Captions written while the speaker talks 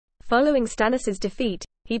Following Stannis' defeat,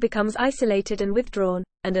 he becomes isolated and withdrawn,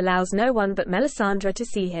 and allows no one but Melisandre to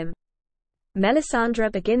see him. Melisandre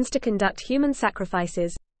begins to conduct human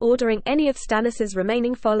sacrifices, ordering any of Stannis'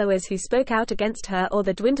 remaining followers who spoke out against her or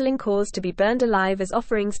the dwindling cause to be burned alive as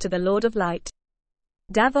offerings to the Lord of Light.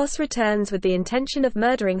 Davos returns with the intention of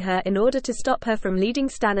murdering her in order to stop her from leading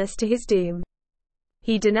Stannis to his doom.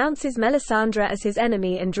 He denounces Melisandre as his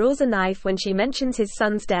enemy and draws a knife when she mentions his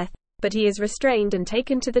son's death, but he is restrained and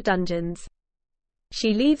taken to the dungeons.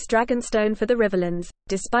 She leaves Dragonstone for the Riverlands,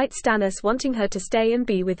 despite Stannis wanting her to stay and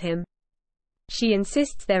be with him. She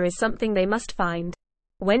insists there is something they must find.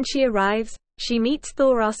 When she arrives, she meets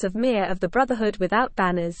Thoros of Myr of the Brotherhood without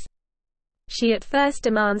banners. She at first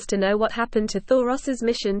demands to know what happened to Thoros's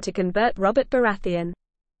mission to convert Robert Baratheon.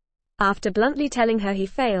 After bluntly telling her he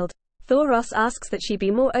failed, Thoros asks that she be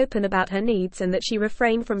more open about her needs and that she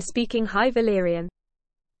refrain from speaking High Valyrian.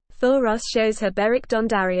 Thoros shows her Beric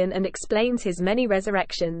Dondarrion and explains his many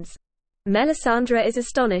resurrections. Melisandre is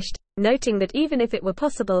astonished, noting that even if it were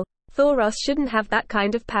possible, Thoros shouldn't have that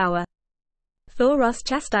kind of power. Thoros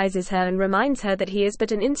chastises her and reminds her that he is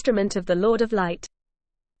but an instrument of the Lord of Light.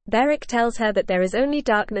 Beric tells her that there is only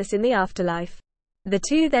darkness in the afterlife. The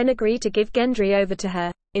two then agree to give Gendry over to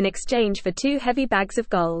her, in exchange for 2 heavy bags of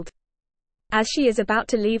gold. As she is about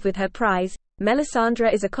to leave with her prize,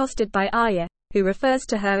 Melisandre is accosted by Arya, who refers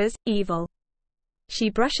to her as evil. She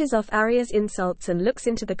brushes off Arya's insults and looks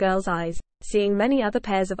into the girl's eyes, seeing many other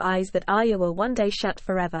pairs of eyes that Arya will one day shut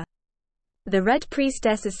forever. The Red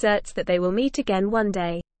Priestess asserts that they will meet again one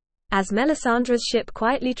day. As Melisandre's ship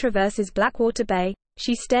quietly traverses Blackwater Bay,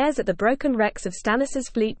 she stares at the broken wrecks of Stannis'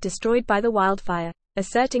 fleet destroyed by the wildfire,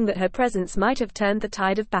 asserting that her presence might have turned the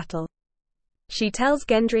tide of battle. She tells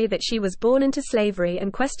Gendry that she was born into slavery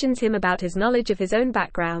and questions him about his knowledge of his own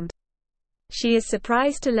background. She is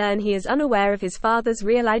surprised to learn he is unaware of his father's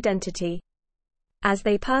real identity. As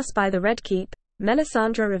they pass by the Red Keep,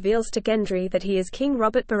 Melisandre reveals to Gendry that he is King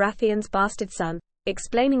Robert Baratheon's bastard son,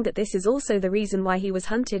 explaining that this is also the reason why he was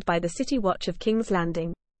hunted by the City Watch of King's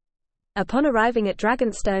Landing. Upon arriving at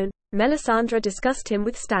Dragonstone, Melisandre discussed him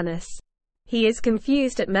with Stannis. He is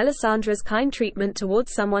confused at Melisandre's kind treatment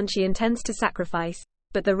towards someone she intends to sacrifice,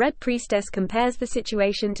 but the Red Priestess compares the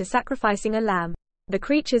situation to sacrificing a lamb. The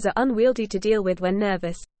creatures are unwieldy to deal with when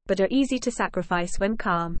nervous, but are easy to sacrifice when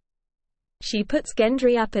calm. She puts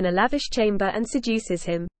Gendry up in a lavish chamber and seduces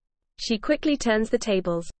him. She quickly turns the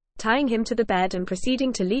tables, tying him to the bed and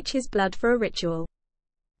proceeding to leech his blood for a ritual.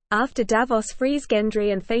 After Davos frees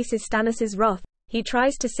Gendry and faces Stannis' wrath, he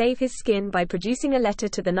tries to save his skin by producing a letter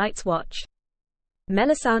to the Night's Watch.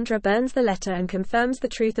 Melisandre burns the letter and confirms the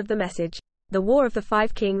truth of the message. The War of the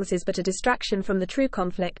Five Kings is but a distraction from the true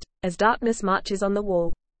conflict, as darkness marches on the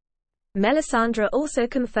wall. Melisandre also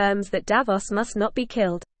confirms that Davos must not be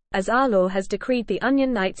killed, as Arlor has decreed the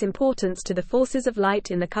Onion Knight's importance to the forces of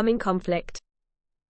light in the coming conflict.